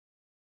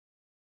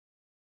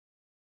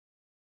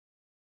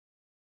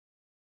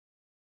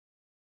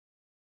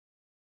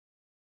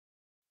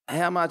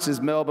How much does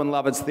Melbourne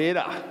love its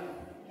theatre?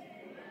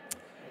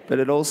 But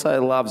it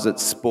also loves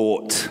its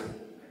sport.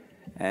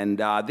 And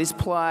this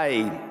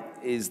play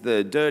is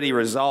the dirty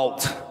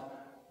result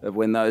of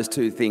when those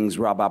two things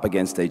rub up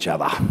against each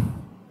other.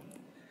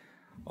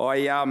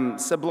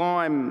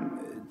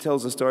 Sublime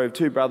tells the story of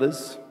two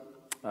brothers,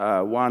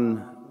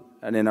 one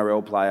an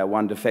NRL player,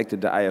 one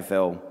defected to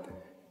AFL,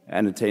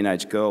 and a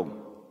teenage girl.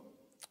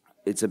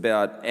 It's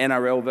about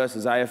NRL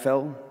versus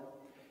AFL.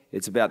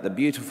 It's about the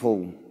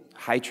beautiful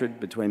hatred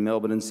between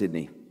Melbourne and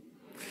Sydney.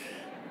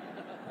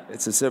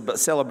 It's a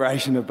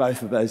celebration of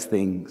both of those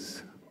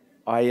things.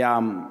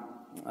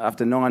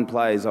 After 9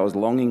 plays, I was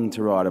longing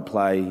to write a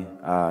play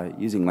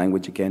using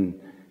language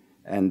again.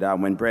 And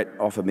when Brett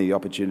offered me the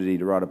opportunity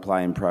to write a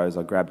play in prose,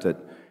 I grabbed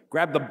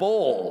the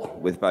ball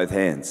with both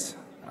hands.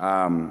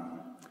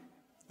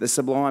 The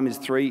Sublime is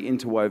 3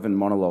 interwoven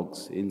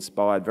monologues,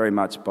 inspired very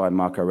much by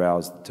Marco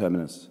Rao's The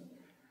Terminus.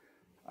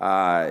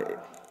 It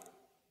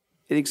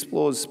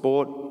explores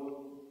sport,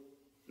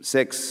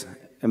 sex,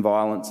 and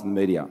violence in the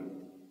media.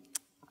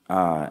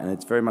 And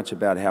it's very much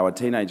about how a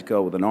teenage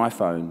girl with an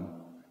iPhone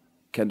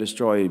can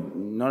destroy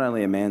not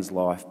only a man's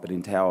life, but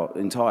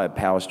entire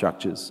power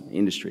structures,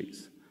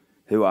 industries,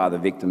 who are the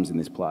victims in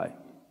this play.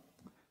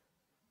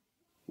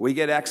 We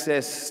get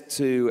access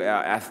to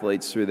our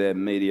athletes through their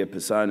media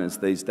personas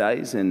these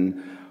days,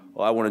 and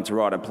I wanted to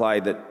write a play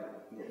that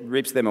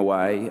rips them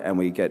away, and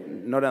we get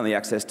not only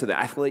access to the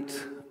athlete,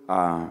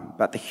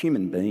 but the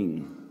human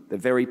being, the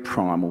very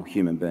primal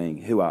human being.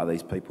 Who are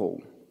these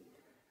people?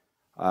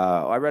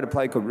 I read a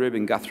play called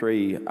Reuben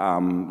Guthrie,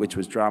 which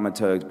was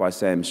dramaturged by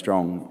Sam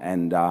Strong,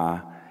 and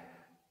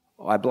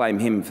I blame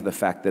him for the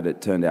fact that it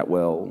turned out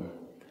well.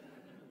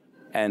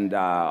 And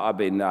I've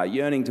been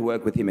yearning to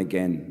work with him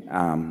again,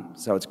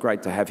 so it's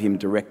great to have him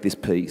direct this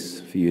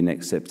piece for you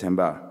next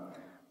September.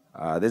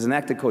 There's an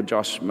actor called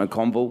Josh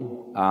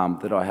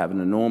McConville that I have an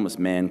enormous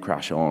man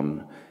crush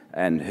on,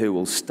 and who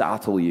will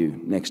startle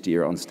you next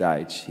year on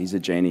stage. He's a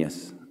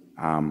genius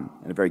and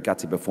a very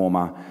gutsy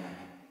performer.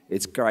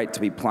 It's great to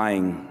be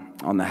playing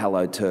on the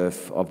hallowed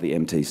turf of the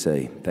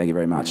MTC. Thank you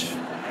very much.